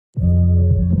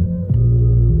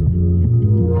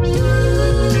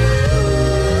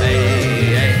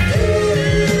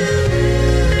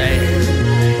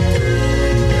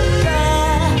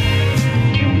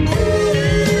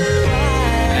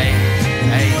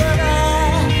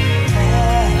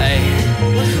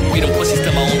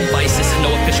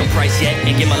yet.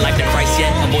 Ain't give my life to Christ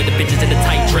yet. Avoid the bitches in the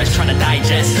tight dress, trying to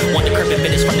digest. Want the crippin'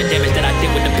 minutes from the damage that I did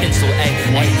with the pencil,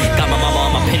 ayy. Got my mama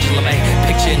on my pendulum, ayy.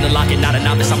 Picture in the locket, not a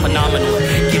novice, I'm phenomenal.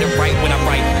 Get it right when I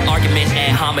write, argument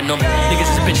ad hominem. Niggas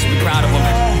is bitches, we proud of them.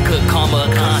 Good karma,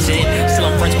 constant. Still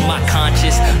I'm friends with my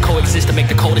conscience. Coexist to make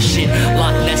the coldest shit.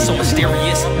 Loch Ness so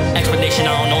mysterious. Explanation,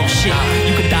 I don't know shit.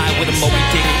 You could die with a Moby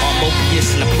Dick or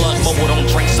Mobius and a plug. Mobile don't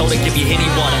drink soda, give you Henny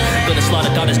water. Gonna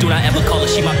slaughter daughters, do not ever call her,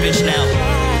 she my bitch now.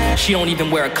 She don't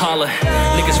even wear a collar.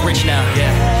 Niggas rich now,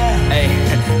 yeah. Ayy,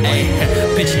 ayy,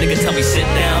 bitch nigga tell me sit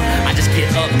down. I just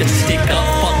get up, this is stick up.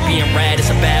 Fuck being rad, it's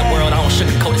a bad world. I don't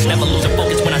sugarcoat, it's never losing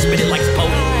focus when I spit it like it's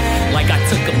potent. Like I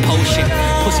took a potion,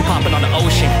 pussy popping on the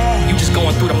ocean. You just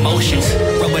going through the motions,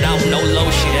 rub it out, no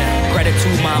lotion.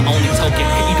 Gratitude, my only token.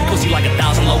 Eat the pussy like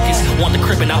 1,000 locusts. Want the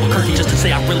crib in Albuquerque just to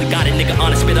say I really got it. Nigga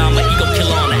honest spitter, I'm an ego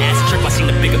killer on the acid trip. I seen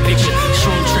the bigger picture.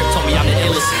 Shroom trip told me I'm the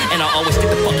illest, and I always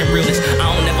stick the fucking realest. I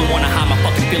don't ever wanna hide my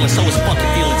fucking feelings, so it's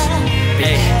fucking feelings.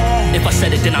 Hey, if I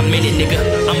said it, then I meant it, nigga.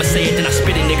 I'ma say it, then I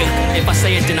spit it, nigga. If I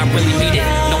say it, then I really mean it.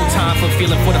 No time for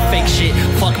feeling for the fake shit.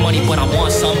 Fuck money, but I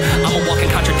want some. I'm a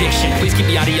walking contradiction. Please keep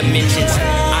me out of your mentions.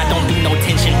 I don't do no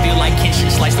tension. Feel like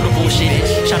kinship. Slice through the bullshit.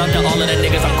 Shout out to all of the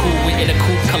niggas I'm cool with. In a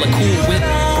cool color, cool with.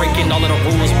 Breaking all of the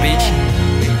rules, bitch.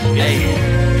 Hey.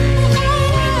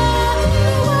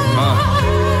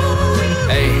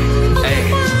 Hey. Hey.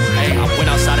 Hey. I went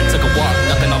outside and took a walk.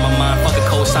 Nothing on my mind. Fuck a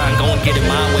cosign. Go and get it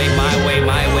my way. My way.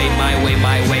 My way. My way.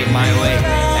 My way. My way.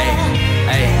 Hey.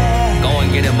 Hey. Go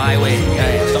and get it my way.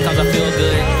 Hey. Sometimes I feel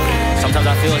good. Sometimes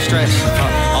I feel stressed.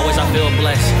 Always I feel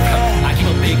blessed. I keep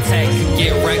a big tank.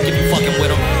 Get wrecked if you fucking with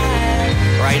them.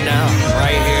 Right now.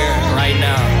 Right here. Right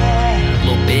now.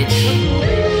 Little bitch.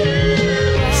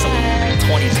 Some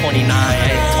 2029.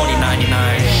 Hey.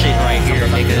 2099 shit right here,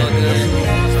 nigga.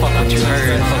 Fuck what you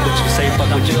heard. Fuck what you say. Fuck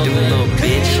what you do, little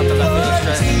bitch.